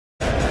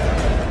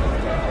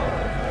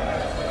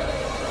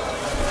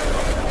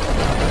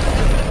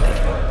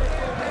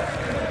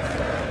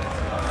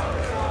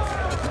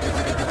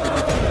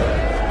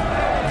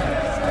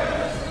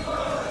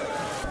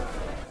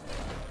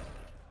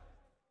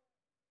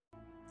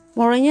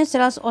Mourinho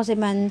tells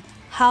Osimhen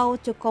how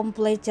to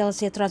complete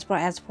Chelsea transfer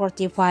as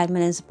 45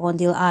 million pound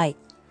deal eye.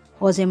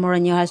 Jose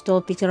Mourinho has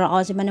told Peter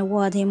Osimhen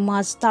what he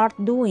must start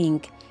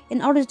doing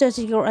in order to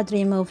secure a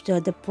dream move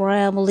to the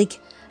Premier League.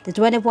 The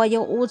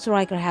 24-year-old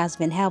striker has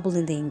been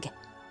heavily linked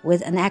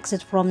with an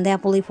exit from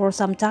Napoli for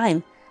some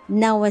time,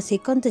 now as he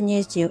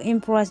continues to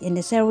impress in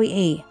the Serie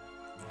A.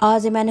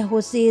 Osimhen,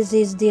 who sees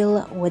his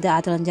deal with the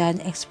Italian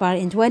giant expire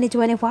in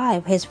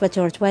 2025, has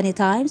featured 20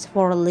 times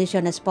for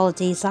Luciano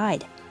Spalletti's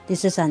side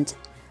this season.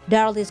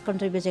 Darl is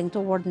contributing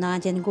toward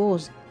 19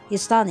 goals.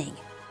 He's stunning.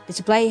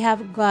 This play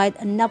have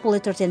got Napoli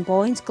 13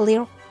 points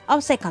clear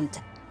of second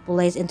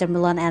place Inter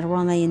Milan and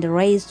Roma in the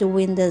race to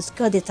win the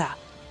Scudetto,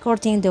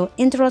 courting the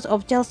interest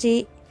of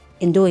Chelsea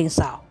in doing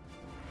so.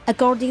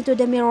 According to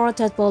the Mirror,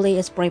 Napoli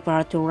is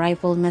prepared to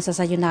rival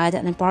Manchester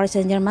United and Paris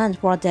Saint-Germain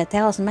for the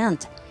talisman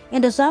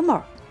in the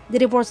summer. The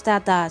report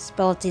states that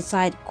Spalletti's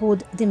side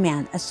could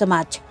demand as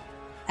much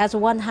as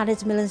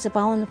 £100 million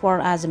for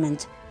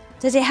Osimhen.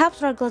 They have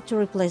struggled to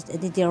replace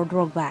Didier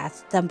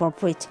Drogba's temper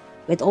fleet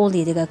with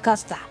only Diego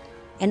Costa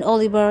and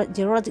Oliver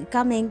Giroud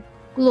coming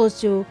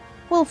close to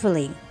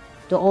fulfilling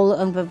the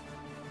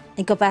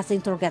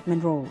all-encompassing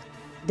targetman role.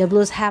 The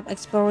Blues have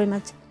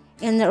experimented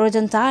in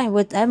recent time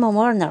with Emma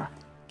Werner,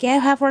 Kai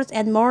Havertz,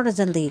 and more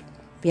recently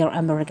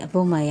Pierre-Emerick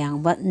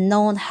Aubameyang, but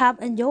none have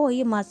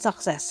enjoyed much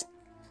success.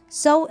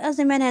 So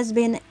Osimhen has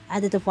been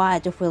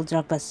identified to fill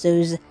Drogba's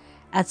shoes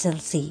at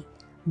Chelsea,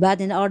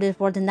 but in order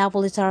for the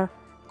Napoli star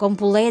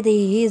complete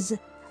his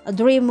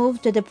dream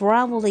move to the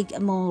Premier League,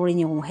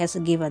 Mourinho has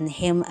given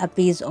him a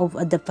piece of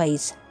the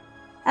face.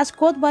 As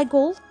quoted by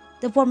Goal,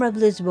 the former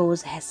Blues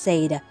boss has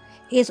said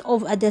he is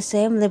of at the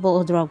same level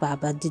of Drogba,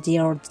 but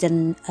Didier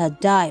didn't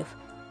dive.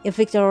 If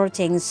Victor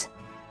thinks,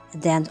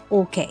 then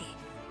okay.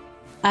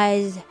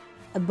 I'd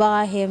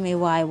buy him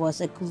if I was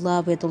a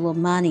club with a lot of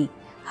money.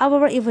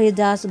 However, if he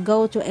does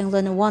go to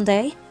England one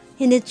day,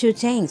 he needs two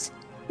things,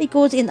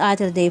 because in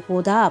Italy they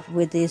put up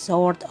with this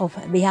sort of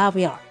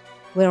behavior,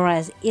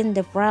 whereas in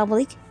the Premier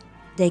League,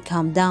 they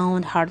come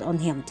down hard on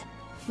him.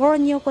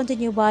 Mourinho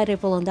continued by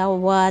revealing that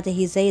what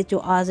he said to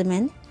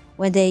Osimhen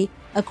when they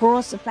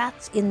crossed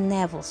paths in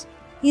Naples.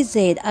 He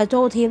said, "I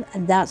told him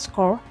that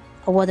score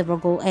a wonderful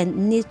goal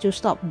and need to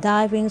stop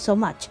diving so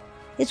much.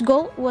 His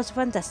goal was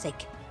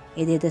fantastic.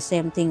 He did the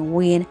same thing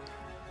when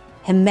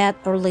he met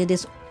early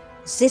this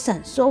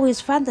season, so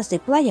he's a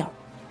fantastic player,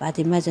 but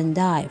he mustn't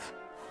dive."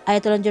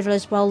 Italian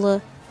journalist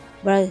Paolo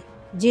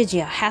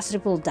Bargigia has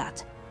revealed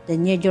that the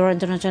Nigerian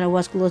international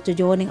was close to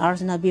joining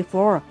Arsenal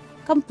before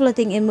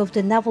completing a move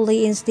to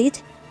Napoli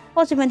instead.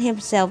 Osimhen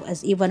himself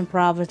has even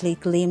privately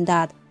claimed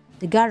that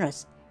the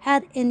Gunners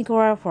had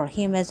inquired for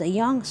him as a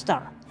young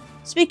star.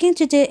 Speaking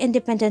to the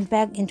Independent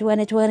back in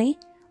 2020,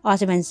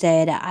 Osimhen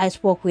said, "I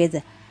spoke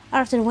with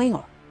Arsene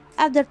Wenger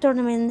after the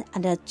tournament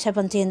and the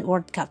 17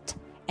 World Cup,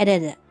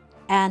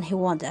 and he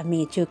wanted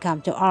me to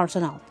come to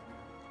Arsenal.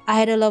 I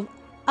had a lot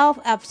of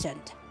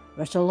options: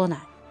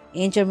 Barcelona,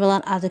 Inter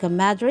Milan, Atletico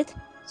Madrid,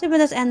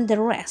 Juventus, and the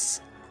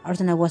rest.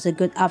 Arsenal was a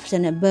good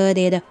option, but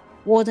it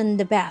wasn't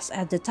the best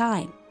at the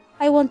time.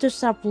 I want to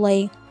start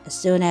playing as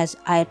soon as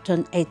I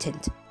turn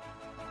 18.